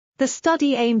The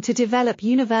study aimed to develop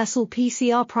universal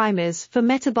PCR primers for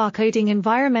metabarcoding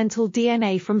environmental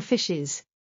DNA from fishes.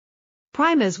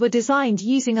 Primers were designed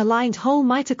using aligned whole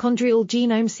mitochondrial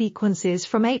genome sequences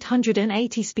from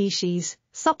 880 species,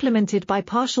 supplemented by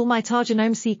partial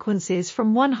mitogenome sequences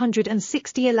from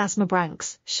 160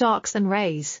 elasmobranchs, sharks and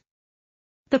rays.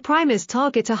 The primers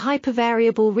target a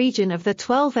hypervariable region of the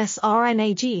 12S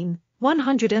RNA gene,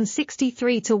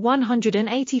 163 to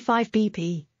 185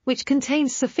 BP, which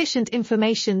contains sufficient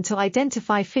information to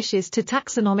identify fishes to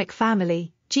taxonomic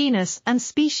family, genus and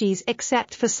species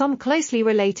except for some closely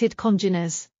related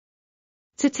congeners.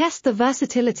 To test the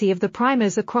versatility of the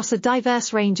primers across a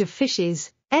diverse range of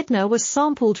fishes, Edna was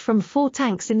sampled from 4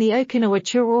 tanks in the Okinawa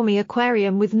Churomi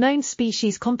Aquarium with known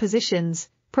species compositions,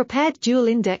 prepared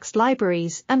dual-indexed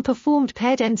libraries and performed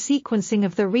paired-end sequencing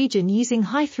of the region using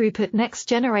high-throughput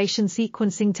next-generation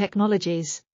sequencing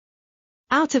technologies.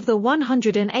 Out of the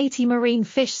 180 marine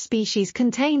fish species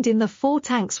contained in the 4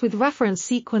 tanks with reference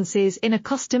sequences in a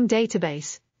custom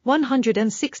database,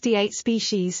 168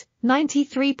 species,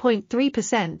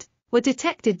 93.3%, were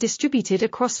detected distributed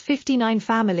across 59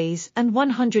 families and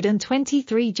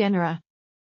 123 genera.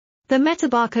 The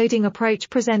metabarcoding approach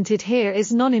presented here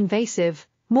is non-invasive,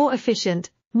 more efficient,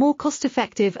 more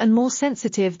cost-effective and more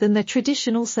sensitive than the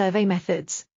traditional survey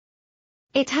methods.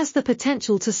 It has the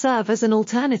potential to serve as an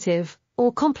alternative,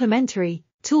 or complementary,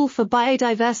 tool for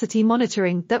biodiversity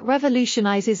monitoring that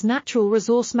revolutionizes natural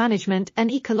resource management and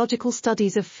ecological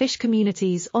studies of fish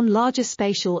communities on larger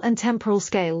spatial and temporal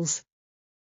scales.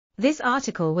 This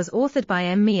article was authored by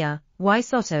M. Miya, Y.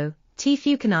 Sato, T.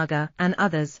 Fukunaga, and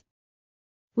others.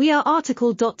 We are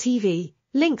RTCLTV,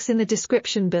 links in the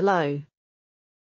description below.